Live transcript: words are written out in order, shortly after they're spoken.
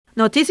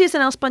Noticias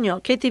en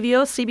español,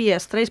 KTVO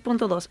CBS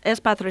 3.2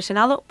 es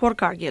patrocinado por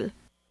Cargill.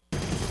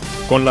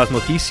 Con las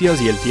noticias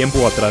y el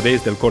tiempo a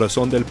través del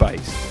corazón del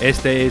país.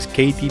 Este es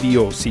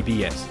KTVO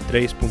CBS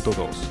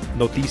 3.2,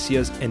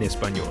 Noticias en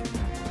español.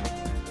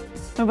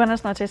 Muy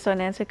buenas noches, soy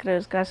Nancy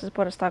Cruz. Gracias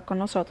por estar con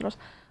nosotros.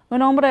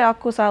 Un hombre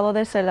acusado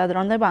de ser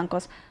ladrón de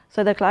bancos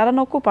se declara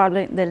no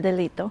culpable del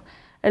delito.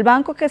 El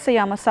banco, que se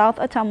llama South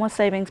Ottumwa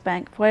Savings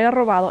Bank, fue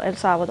robado el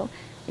sábado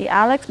y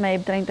Alex Mabe,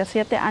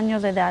 37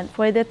 años de edad,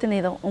 fue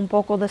detenido un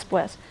poco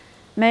después.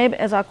 Mabe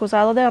es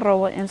acusado de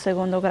robo en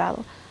segundo grado.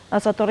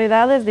 Las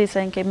autoridades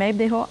dicen que Mabe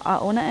dijo a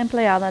una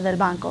empleada del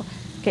banco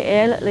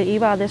que él le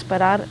iba a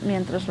disparar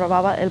mientras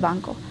robaba el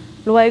banco.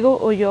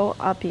 Luego huyó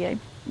a pie.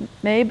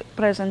 Mabe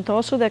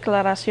presentó su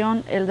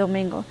declaración el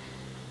domingo.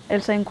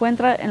 Él se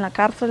encuentra en la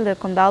cárcel del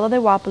condado de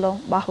Wapello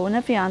bajo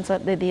una fianza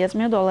de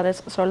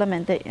 $10,000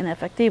 solamente en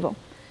efectivo.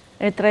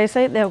 El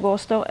 13 de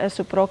agosto es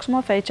su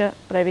próxima fecha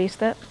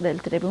prevista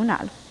del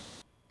tribunal.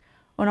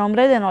 Un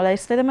hombre del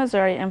noreste de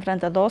Missouri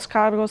enfrenta 2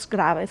 cargos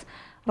graves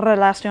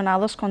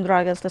relacionados con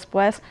drogas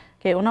después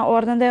que una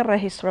orden de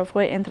registro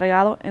fue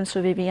entregado en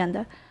su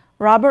vivienda.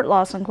 Robert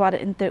Lawson,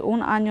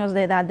 41 años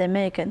de edad, de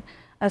Macon,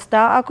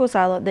 está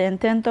acusado de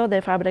intento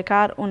de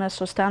fabricar una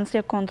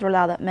sustancia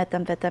controlada,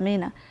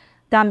 metanfetamina.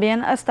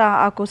 También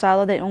está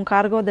acusado de un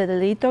cargo de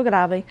delito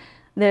grave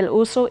del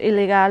uso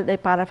ilegal de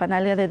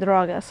parafernalia de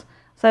drogas.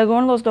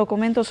 Según los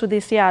documentos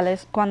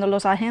judiciales, cuando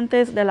los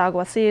agentes del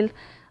alguacil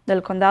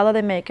del condado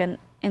de Macon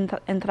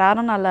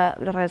entraron a la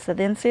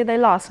residencia de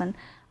Lawson,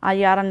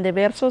 hallaron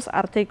diversos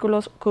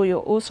artículos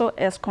cuyo uso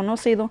es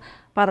conocido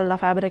para la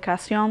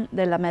fabricación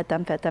de la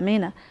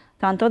metanfetamina,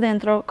 tanto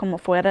dentro como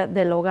fuera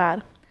del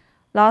hogar.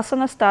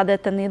 Lawson está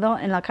detenido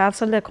en la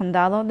cárcel del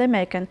condado de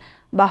Macon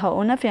bajo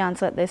una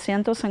fianza de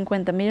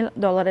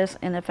 $150,000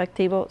 en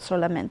efectivo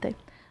solamente.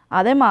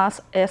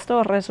 Además,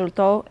 esto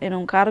resultó en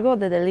un cargo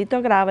de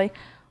delito grave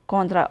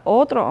contra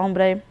otro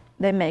hombre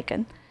de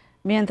Macon.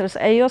 Mientras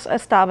ellos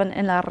estaban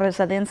en la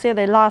residencia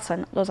de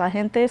Lawson, los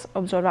agentes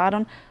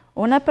observaron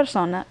una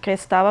persona que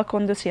estaba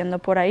conduciendo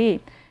por ahí,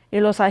 y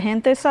los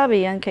agentes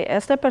sabían que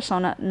esta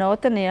persona no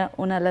tenía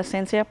una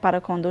licencia para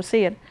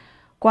conducir.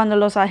 Cuando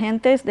los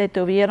agentes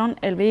detuvieron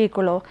el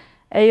vehículo,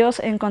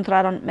 ellos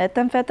encontraron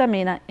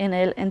metanfetamina en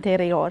el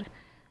interior.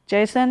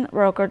 Jason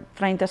Roker,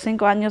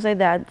 35 años de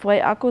edad,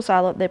 fue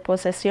acusado de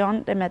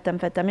posesión de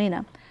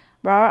metanfetamina.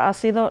 Brower ha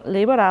sido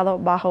liberado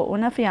bajo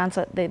una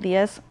fianza de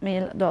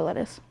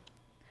 $10,000.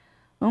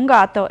 Un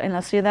gato en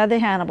la ciudad de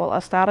Hannibal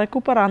está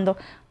recuperando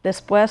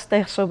después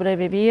de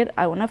sobrevivir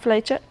a una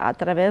flecha a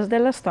través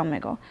del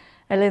estómago.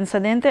 El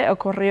incidente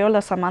ocurrió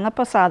la semana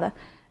pasada.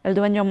 El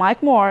dueño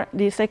Mike Moore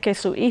dice que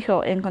su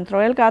hijo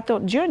encontró el gato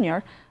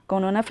Junior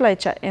con una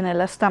flecha en el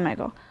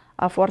estómago.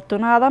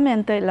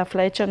 Afortunadamente, la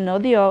flecha no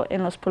dio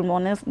en los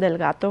pulmones del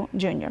gato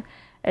Junior.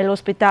 El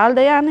hospital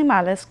de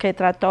animales que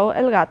trató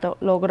el gato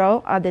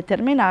logró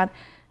determinar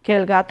que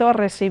el gato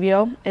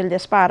recibió el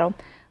disparo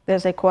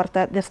desde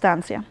corta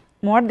distancia.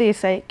 Moore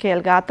dice que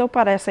el gato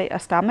parece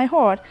estar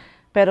mejor,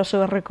 pero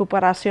su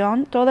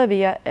recuperación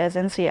todavía es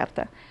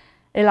incierta.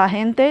 El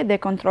agente de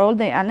control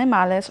de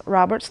animales,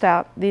 Robert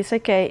Stout,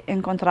 dice que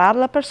encontrar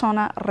la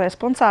persona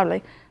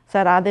responsable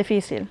será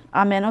difícil,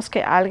 a menos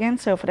que alguien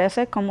se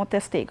ofrece como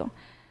testigo.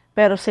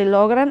 Pero si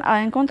logran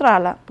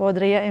encontrarla,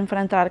 podría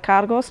enfrentar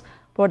cargos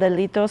por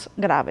delitos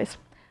graves.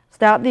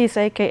 Stout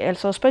dice que el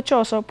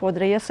sospechoso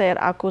podría ser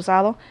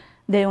acusado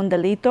de un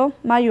delito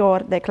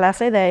mayor de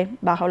clase D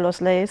bajo las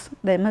leyes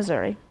de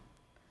Missouri.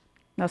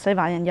 No se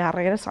vayan, ya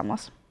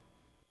regresamos.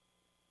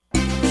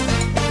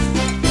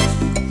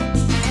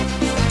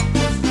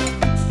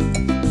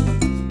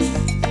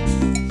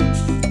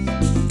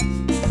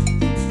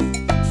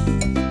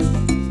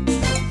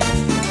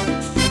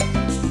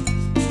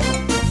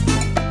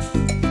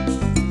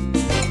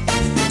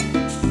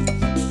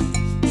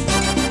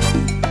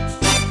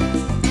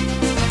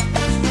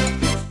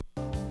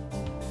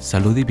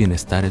 Salud y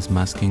bienestar es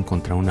más que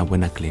encontrar una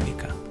buena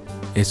clínica.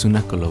 Es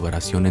una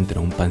colaboración entre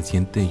un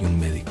paciente y un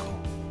médico.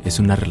 Es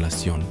una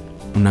relación,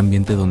 un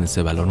ambiente donde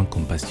se valoran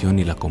compasión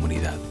y la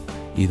comunidad,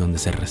 y donde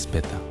se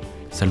respeta.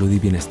 Salud y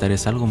bienestar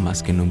es algo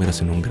más que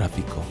números en un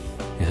gráfico.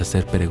 Es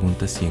hacer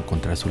preguntas y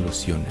encontrar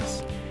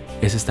soluciones.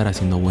 Es estar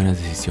haciendo buenas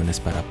decisiones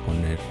para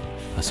poner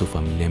a su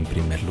familia en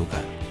primer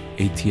lugar.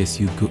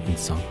 ATSU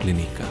Guttenson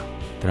Clínica,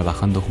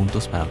 trabajando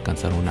juntos para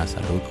alcanzar una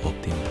salud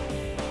óptima.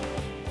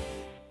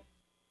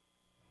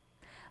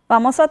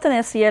 Vamos a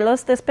tener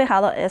cielos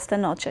despejados esta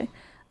noche,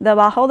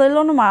 debajo de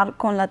lo normal,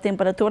 con la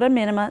temperatura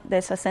mínima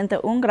de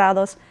 61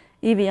 grados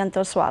y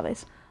vientos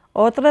suaves.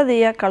 Otro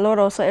día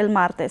caluroso el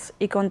martes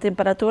y con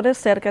temperaturas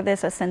cerca de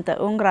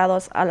 61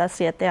 grados a las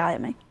 7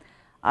 a.m.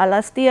 A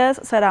las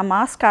 10 será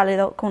más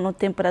cálido con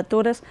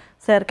temperaturas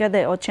cerca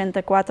de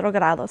 84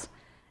 grados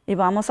y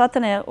vamos a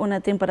tener una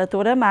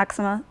temperatura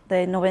máxima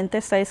de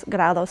 96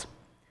 grados.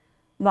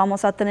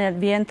 Vamos a tener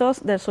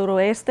vientos del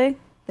suroeste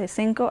de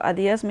 5 a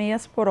 10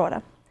 millas por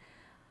hora.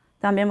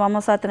 También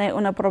vamos a tener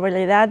una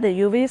probabilidad de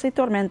lluvias y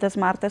tormentas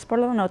martes por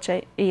la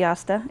noche y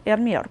hasta el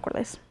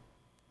miércoles.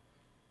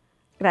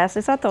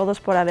 Gracias a todos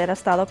por haber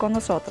estado con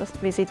nosotros.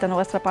 Visita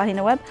nuestra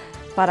página web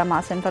para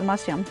más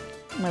información.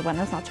 Muy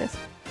buenas noches.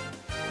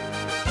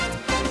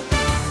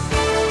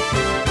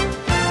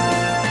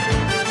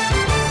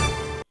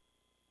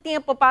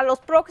 Tiempo para los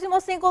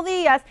próximos 5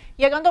 días,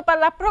 llegando para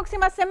la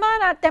próxima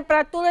semana,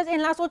 temperaturas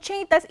en las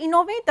 80s y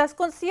 90s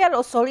con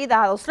cielos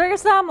soleados.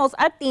 Regresamos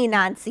a ti,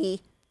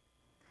 Nancy.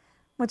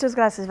 Muchas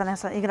gracias,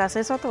 Vanessa, y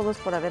gracias a todos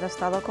por haber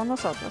estado con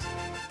nosotros.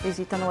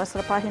 Visita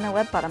nuestra página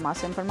web para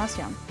más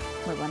información.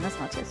 Muy buenas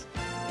noches.